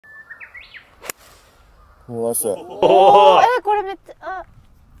もうナイス。おお、これめっちゃ、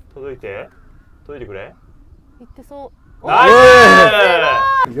届いてくれ。いってそう。ナイ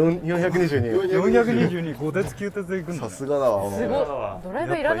ス。422。422、5鉄9鉄でいくんだ。さすがだわ。すごい。ドライ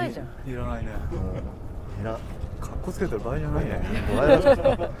バーいらないじゃん。いらないね。かっこつけてる場合じゃないね。ド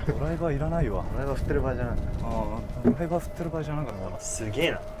ライバーいらないわ。ドライバー振ってる場合じゃない。ドライバー振ってる場合じゃなかった。すげ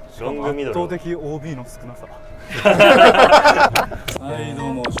えな。ロングミドル。圧倒的 OB の少なさ。はいど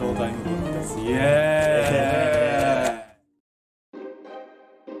うも、ショータイムゴルフです。イエーイ。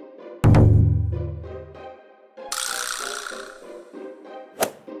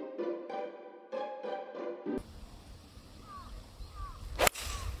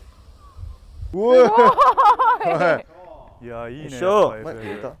おい。いや、いいね。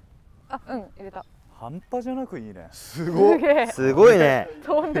あ、うん、入れた。半端じゃなくいいね。すごい。すごいね。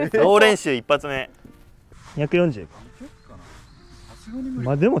脳練習一発目。240か。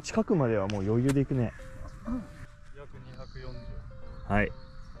まあでも近くまではもう余裕でいくね。約240。はい。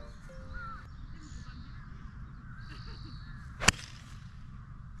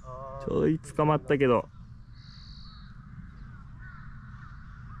ちょい捕まったけど。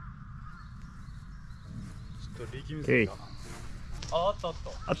力みすぎたな。あったあっ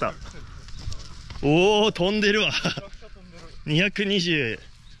た。あった。おお、飛んでるわ。220。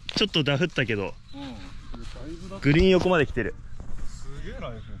ちょっとダフったけど。グリーン横まで来てる。すげえ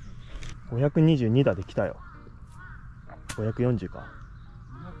な、522打で来たよ。540か。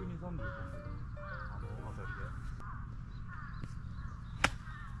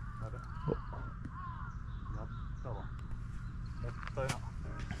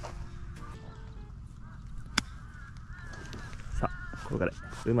さあ、ここから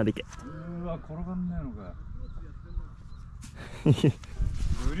上まで行け。うわ、転がんねえのかよ。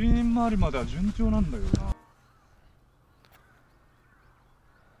グリーン周りまでは順調なんだけどな。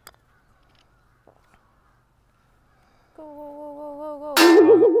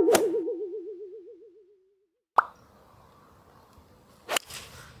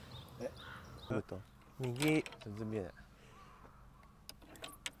右、全然見えない。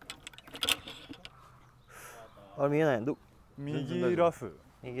あれ見えない。右ラフ。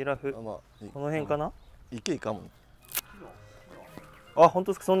右ラフ。まあ、この辺かな。池いかも。あ、本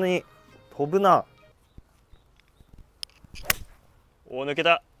当ですか。そんなに飛ぶな。おお、抜け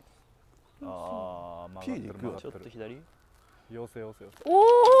た。ああ、まあ、P で行くよ。ちょっと左。寄せ。おお、す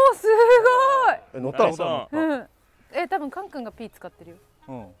ごい。乗ったの。うん。多分カン君が P 使ってるよ。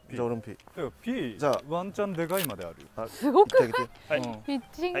うん。じゃあ俺も P。P じゃあワンチャンでかいまであるよ。すごくない？はい。ピッ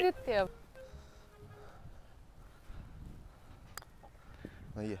チングってやばい。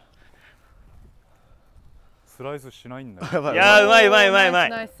まあいいや。スライスしないんだよ。いやー、うまい。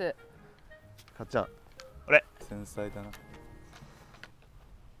ナイス。かっちゃん。俺。繊細だな。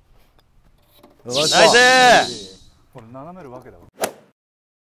ナイス。これ斜めるわけだわ。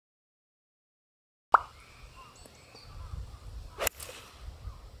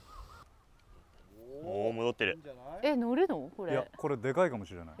おお、戻ってる。乗るのこれ？いや、これでかいかも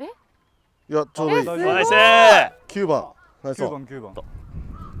しれない。いや、ちょうどいい。ナイス。9番。ナイス。9番。ち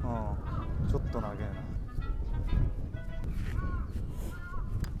ょっと長えな。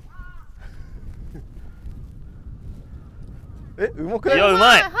うまくない？いや、う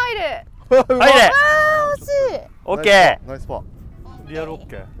まい。入れ。入れ。惜しい。オッケー。ナイスパー。リアルオッ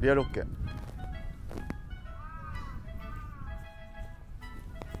ケー。リアルオッケー。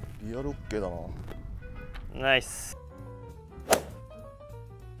リアルオッケーだな。ナイス。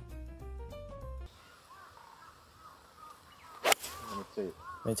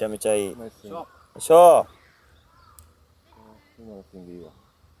めちゃめちゃいい。ナイス。しょ今のスイングいいわ。ち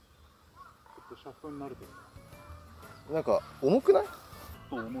ょっとシャフトになるけど。なんか重くない？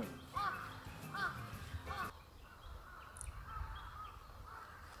重い。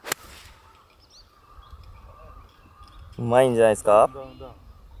うまいんじゃないですか。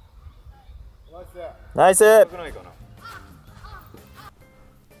ナイス。ちょ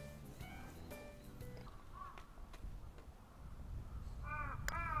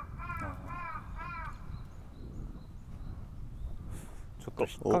っと引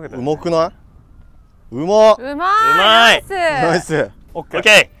っ掛けて。うまくない？うまっ。うまい。ナイス。オッケー。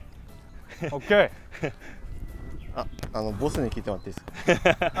オッケー。ボスに聞いてもらっていいです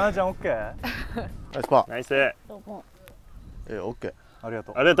か？あーちゃんオッケー。ナイスパー。ナイス。どうも。オッケー。ありが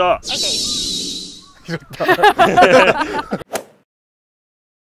とう。ありがとう。拾った。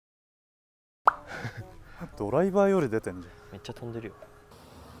ドライバーより出てんじゃん。めっちゃ飛んでるよ。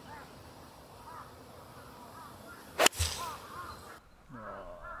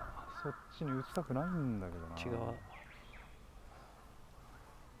そっちに打ちたくないんだけどな。違う。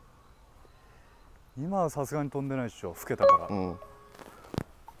今はさすがに飛んでないでしょ、老けたから。うん。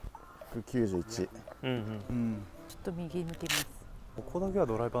91。うんうん。ちょっと右抜けます。ここだけは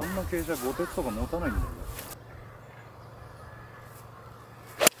ドライバー、こんな傾斜5鉄とか持たないんだよ。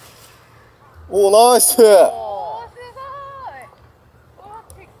おお、ナイス。おー、す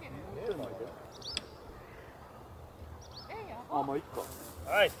ごい。あ、まあいっか。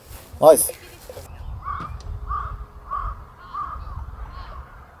はい。ナイス。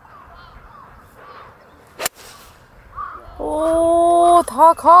おお、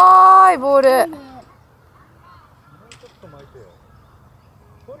高いボール。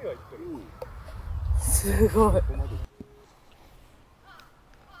すごい。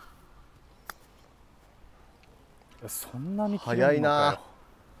そんなに早いな。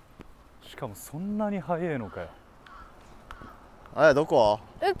しかもそんなに速いのかよ。あれどこ？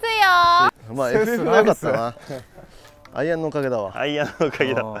打つよー。まあ FF が良かったな。アイアンのおかげだわ。アイアンのおか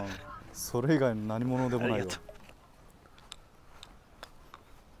げだ。それ以外何者でもないよ。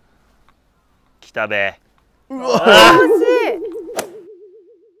来たべ。うわ。惜しい。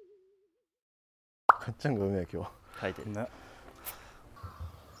かっちゃんがうめえ今日。書いてるね。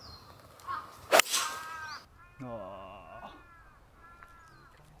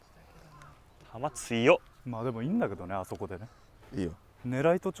球強っ。まあでもいいんだけどね、あそこでね。いいよ。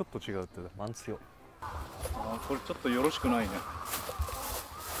狙いとちょっと違うって。マン強っ。これちょっとよろしくないね。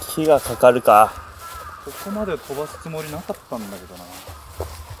火がかかるか。ここまで飛ばすつもりなかったんだけどな。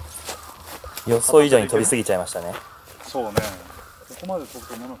予想以上に飛びすぎちゃいましたね。そうね。ここまで飛ぶ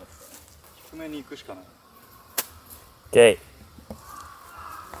と思わなかった。低めに行くしかない。OK。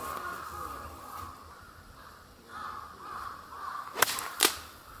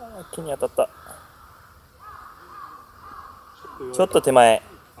木に当たった。ちょっと手前。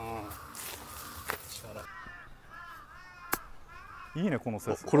いいね、この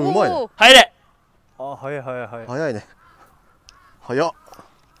セス。これうまいね。入れ。あ、早い早い早い。早いね。早っ。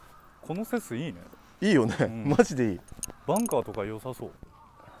このセスいいね。いいよね。マジでいい。バンカーとか良さそう。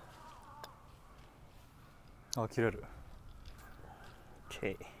あ、切れる。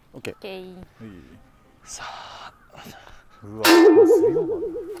OK。OK。さあ。うわ、3オーバ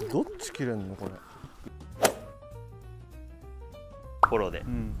ー。どっち切れんのこれ。フォローで。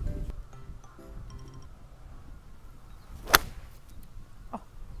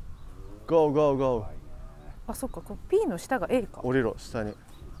ゴーゴーゴー。あ、そっか、この P の下が A か。降りろ下に。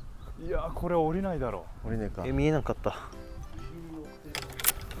いやー、これ降りないだろう。降りねえか。見えなかった。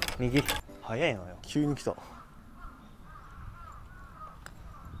右。早いのよ。急に来た。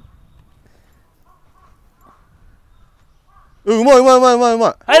うまいうまいうまいうまいう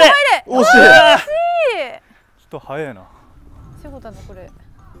まい。入れ。惜しい。ちょっと早いな。仕事だなこれ。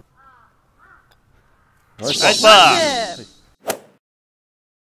ナイスパー。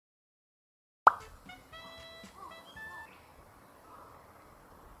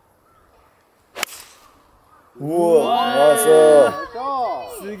うわ、ナイス。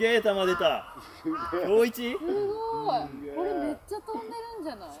すげえ球出た。今日一？すごい。これめっちゃ飛んでるんじ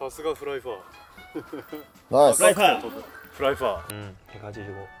ゃない？さすがフライファー。ナイス。フライファー。フライファー。185。あ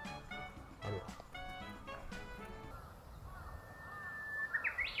るわ。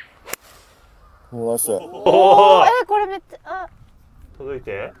ナイス。おお。これめっちゃ届い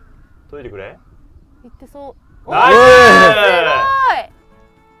てくれ。いってそう。ナイス。すごい。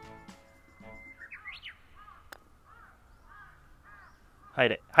入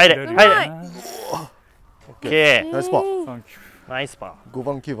れ。オッケー。ナイスパー。ナイスパー。5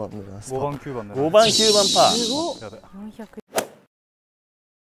番9番でナイスパー。5番9番で。 5番9番パー。すごい。400。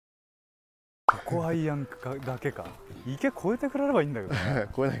ここアイアンだけか。池越えてくれればいいんだけどね。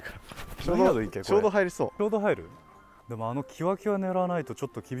越えないから。ちょうど入りそう。ちょうど入る。でもキワキワ狙わないとちょ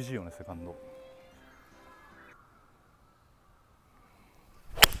っと厳しいよね、セカンド。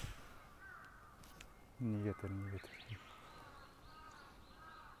逃げてる。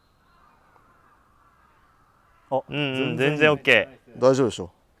あ、全然 OK。大丈夫でしょ。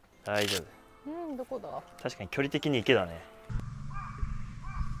大丈夫。どこだ。確かに距離的に池だね。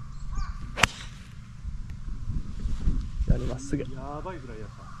まっすぐ。やばいぐらいやっ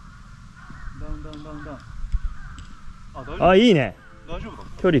た。ダウン。あ、大丈夫。あ、いいね。大丈夫だ。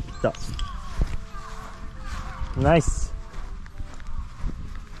距離ぴった。ナイス。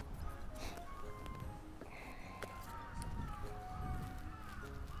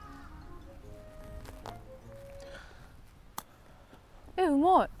う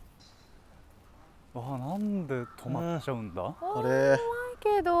まい。なんで止まっちゃうんだ。あれ。うまい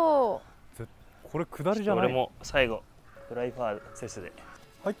けど。これ下りじゃない。俺も最後フライファーセスで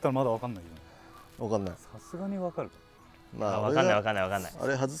入ったらまだわかんないよね。わかんない。さすがにわかる。まあわかんないわかんないわかんない。あ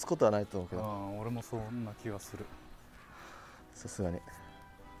れ外すことはないと思うけあど、あ俺もそんな気がする。さすがに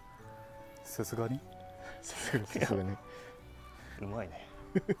さすがにさすがにうまいね。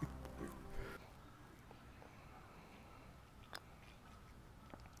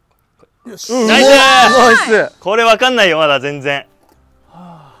よし。ナイスナイス。これわかんないよまだ全然。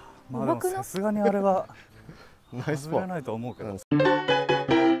まあでもさすがにあれはナイスポ外れないと思うけど。